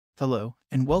Hello,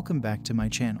 and welcome back to my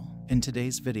channel. In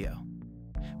today's video,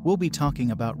 we'll be talking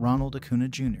about Ronald Acuna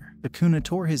Jr. Acuna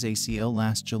tore his ACL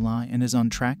last July and is on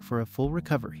track for a full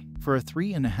recovery for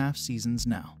 3.5 seasons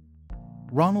now.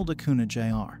 Ronald Acuna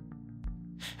Jr.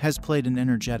 has played an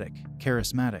energetic,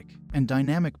 charismatic, and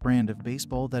dynamic brand of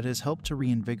baseball that has helped to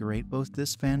reinvigorate both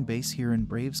this fan base here in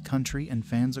Braves country and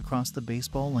fans across the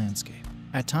baseball landscape.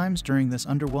 At times during this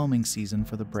underwhelming season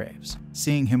for the Braves,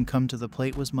 seeing him come to the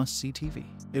plate was must-see TV.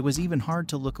 It was even hard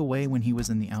to look away when he was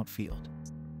in the outfield,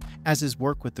 as his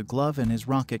work with the glove and his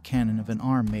rocket cannon of an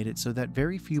arm made it so that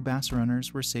very few base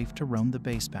runners were safe to roam the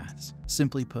base paths.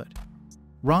 Simply put,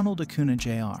 Ronald Acuna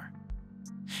Jr.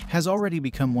 has already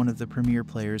become one of the premier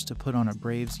players to put on a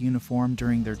Braves uniform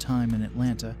during their time in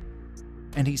Atlanta,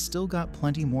 and he's still got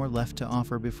plenty more left to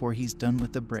offer before he's done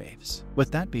with the Braves.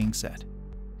 With that being said,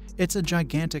 it's a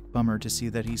gigantic bummer to see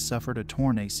that he's suffered a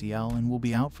torn ACL and will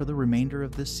be out for the remainder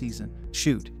of this season.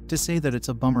 Shoot, to say that it's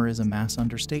a bummer is a mass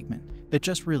understatement. It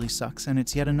just really sucks, and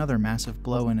it's yet another massive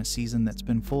blow in a season that's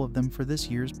been full of them for this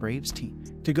year's Braves team.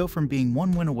 To go from being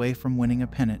one win away from winning a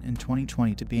pennant in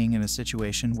 2020 to being in a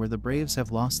situation where the Braves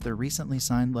have lost their recently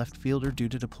signed left fielder due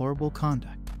to deplorable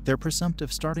conduct. Their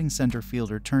presumptive starting center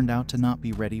fielder turned out to not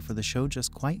be ready for the show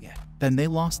just quite yet. Then they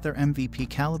lost their MVP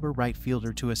caliber right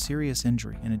fielder to a serious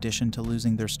injury, in addition to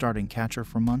losing their starting catcher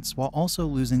for months while also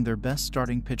losing their best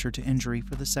starting pitcher to injury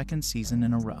for the second season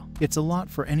in a row. It's a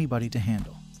lot for anybody to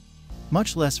handle,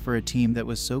 much less for a team that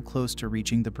was so close to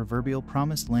reaching the proverbial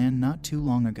promised land not too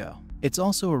long ago. It's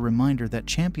also a reminder that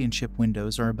championship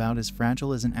windows are about as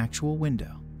fragile as an actual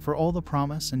window, for all the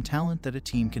promise and talent that a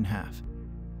team can have.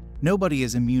 Nobody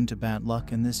is immune to bad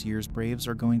luck, and this year's Braves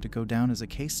are going to go down as a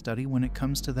case study when it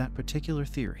comes to that particular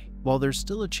theory. While there's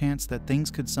still a chance that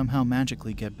things could somehow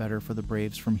magically get better for the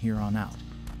Braves from here on out,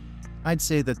 I'd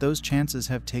say that those chances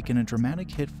have taken a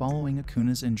dramatic hit following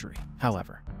Acuna's injury.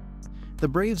 However, the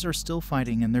Braves are still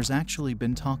fighting, and there's actually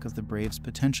been talk of the Braves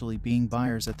potentially being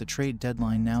buyers at the trade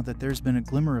deadline now that there's been a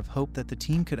glimmer of hope that the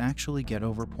team could actually get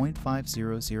over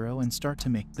 .500 and start to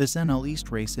make this NL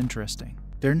East race interesting.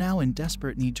 They're now in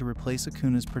desperate need to replace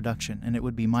Acuna's production, and it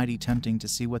would be mighty tempting to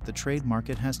see what the trade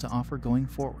market has to offer going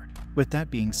forward. With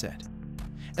that being said,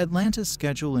 Atlanta's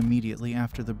schedule immediately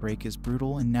after the break is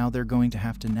brutal, and now they're going to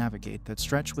have to navigate that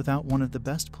stretch without one of the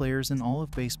best players in all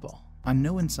of baseball. I'm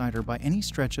no insider by any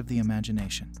stretch of the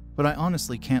imagination, but I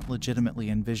honestly can't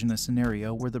legitimately envision a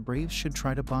scenario where the Braves should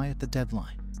try to buy at the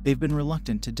deadline. They've been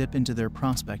reluctant to dip into their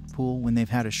prospect pool when they've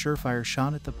had a surefire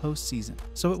shot at the postseason,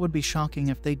 so it would be shocking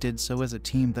if they did so as a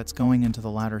team that's going into the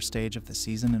latter stage of the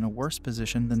season in a worse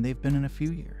position than they've been in a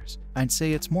few years. I'd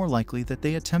say it's more likely that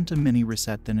they attempt a mini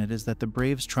reset than it is that the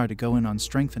Braves try to go in on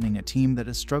strengthening a team that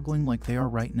is struggling like they are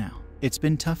right now. It's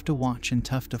been tough to watch and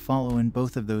tough to follow, and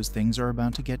both of those things are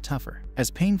about to get tougher.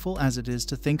 As painful as it is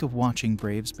to think of watching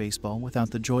Braves baseball without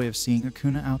the joy of seeing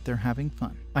Acuna out there having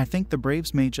fun, I think the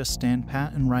Braves may just stand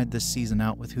pat and ride this season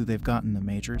out with who they've got in the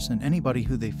majors and anybody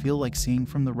who they feel like seeing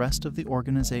from the rest of the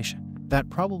organization. That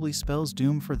probably spells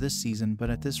doom for this season, but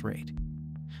at this rate,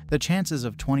 the chances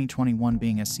of 2021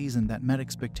 being a season that met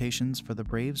expectations for the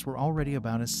Braves were already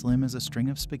about as slim as a string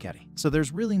of spaghetti. So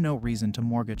there's really no reason to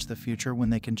mortgage the future when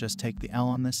they can just take the L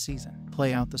on this season,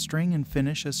 play out the string, and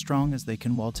finish as strong as they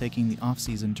can while taking the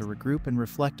offseason to regroup and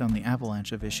reflect on the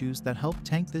avalanche of issues that helped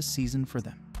tank this season for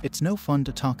them. It's no fun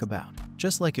to talk about,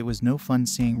 just like it was no fun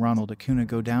seeing Ronald Acuna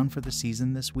go down for the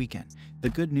season this weekend. The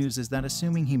good news is that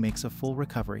assuming he makes a full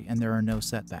recovery and there are no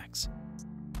setbacks,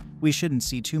 we shouldn't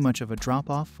see too much of a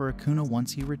drop-off for Acuna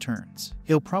once he returns.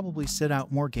 He'll probably sit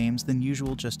out more games than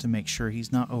usual just to make sure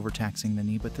he's not overtaxing the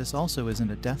knee, but this also isn't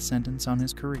a death sentence on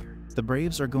his career. The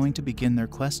Braves are going to begin their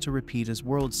quest to repeat as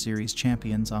World Series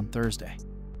champions on Thursday,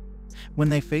 when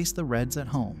they face the Reds at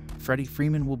home. Freddie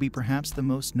Freeman will be perhaps the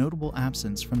most notable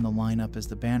absence from the lineup as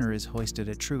the banner is hoisted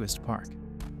at Truist Park.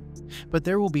 But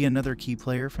there will be another key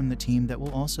player from the team that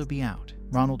will also be out,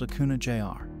 Ronald Acuna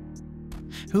Jr.,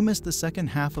 who missed the second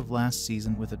half of last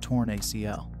season with a torn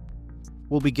ACL.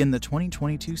 Will begin the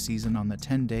 2022 season on the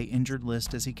 10-day injured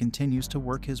list as he continues to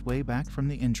work his way back from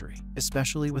the injury,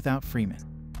 especially without Freeman.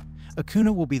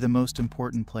 Acuna will be the most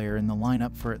important player in the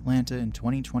lineup for Atlanta in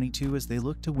 2022 as they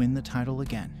look to win the title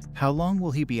again. How long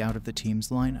will he be out of the team's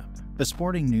lineup? The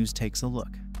Sporting News takes a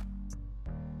look.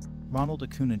 Ronald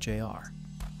Acuna Jr.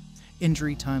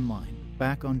 Injury timeline.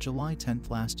 Back on July 10th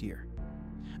last year,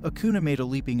 Acuna made a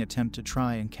leaping attempt to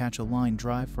try and catch a line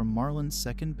drive from Marlins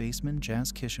second baseman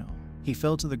Jazz Chisholm. He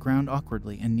fell to the ground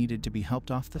awkwardly and needed to be helped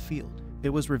off the field. It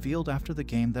was revealed after the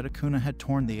game that Acuna had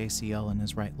torn the ACL in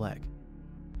his right leg,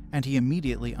 and he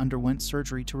immediately underwent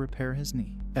surgery to repair his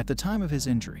knee. At the time of his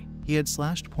injury, he had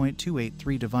slashed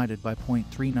 .283 divided by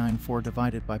 .394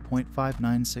 divided by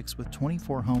 .596 with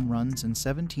 24 home runs and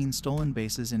 17 stolen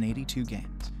bases in 82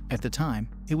 games. At the time,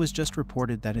 it was just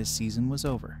reported that his season was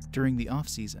over. During the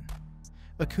offseason,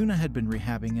 Acuna had been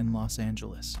rehabbing in Los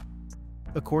Angeles.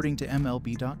 According to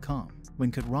MLB.com,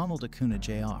 when could Ronald Acuna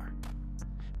Jr.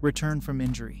 return from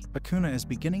injury? Acuna is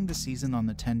beginning the season on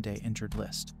the 10-day injured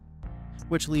list,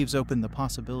 which leaves open the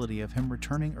possibility of him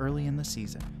returning early in the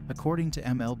season. According to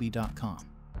MLB.com,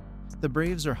 the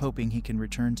Braves are hoping he can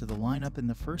return to the lineup in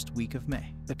the first week of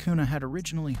May. Acuna had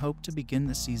originally hoped to begin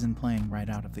the season playing right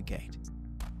out of the gate,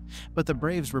 but the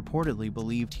Braves reportedly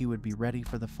believed he would be ready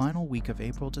for the final week of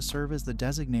April to serve as the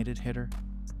designated hitter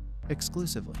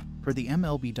exclusively. Per the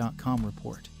MLB.com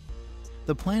report,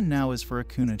 the plan now is for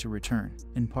Acuna to return,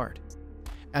 in part,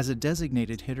 as a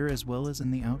designated hitter as well as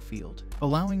in the outfield.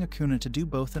 Allowing Acuna to do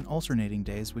both in alternating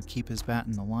days would keep his bat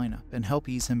in the lineup and help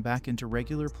ease him back into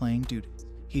regular playing duties.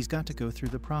 He's got to go through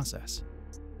the process.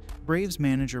 Braves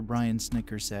manager Brian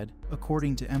Snitker said,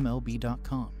 according to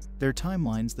MLB.com, their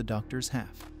timelines the doctors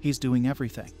have. He's doing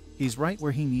everything. He's right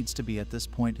where he needs to be at this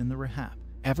point in the rehab.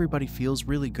 Everybody feels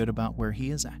really good about where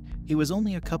he is at. He was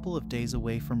only a couple of days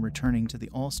away from returning to the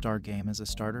All-Star game as a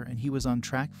starter, and he was on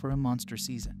track for a monster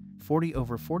season. 40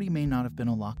 over 40 may not have been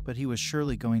a lock, but he was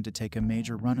surely going to take a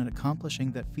major run at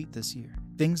accomplishing that feat this year.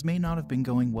 Things may not have been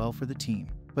going well for the team,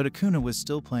 but Acuna was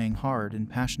still playing hard and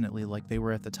passionately like they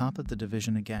were at the top of the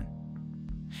division again.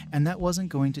 And that wasn't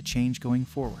going to change going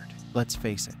forward. Let's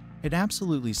face it. It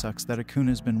absolutely sucks that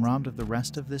Acuna's been robbed of the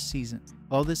rest of this season.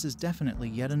 While this is definitely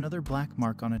yet another black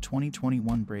mark on a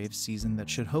 2021 Braves season that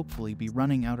should hopefully be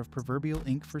running out of proverbial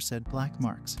ink for said black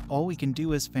marks, all we can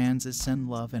do as fans is send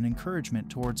love and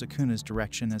encouragement towards Acuna's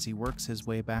direction as he works his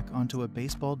way back onto a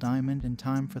baseball diamond in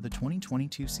time for the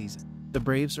 2022 season. The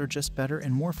Braves are just better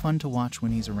and more fun to watch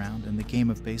when he's around, and the game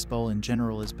of baseball in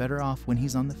general is better off when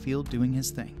he's on the field doing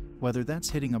his thing. Whether that's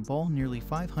hitting a ball nearly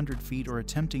 500 feet or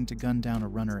attempting to gun down a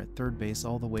runner at third base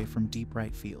all the way from deep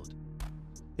right field.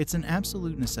 It's an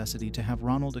absolute necessity to have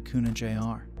Ronald Acuna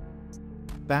Jr.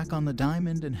 back on the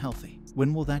diamond and healthy.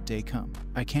 When will that day come?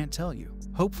 I can't tell you.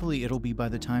 Hopefully it'll be by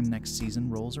the time next season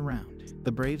rolls around.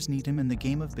 The Braves need him and the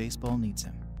game of baseball needs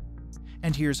him.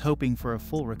 And here's hoping for a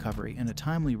full recovery and a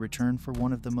timely return for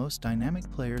one of the most dynamic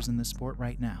players in the sport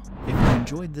right now. If you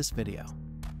enjoyed this video,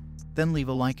 then leave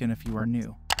a like, and if you are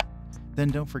new, then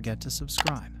don't forget to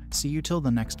subscribe. See you till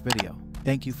the next video.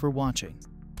 Thank you for watching.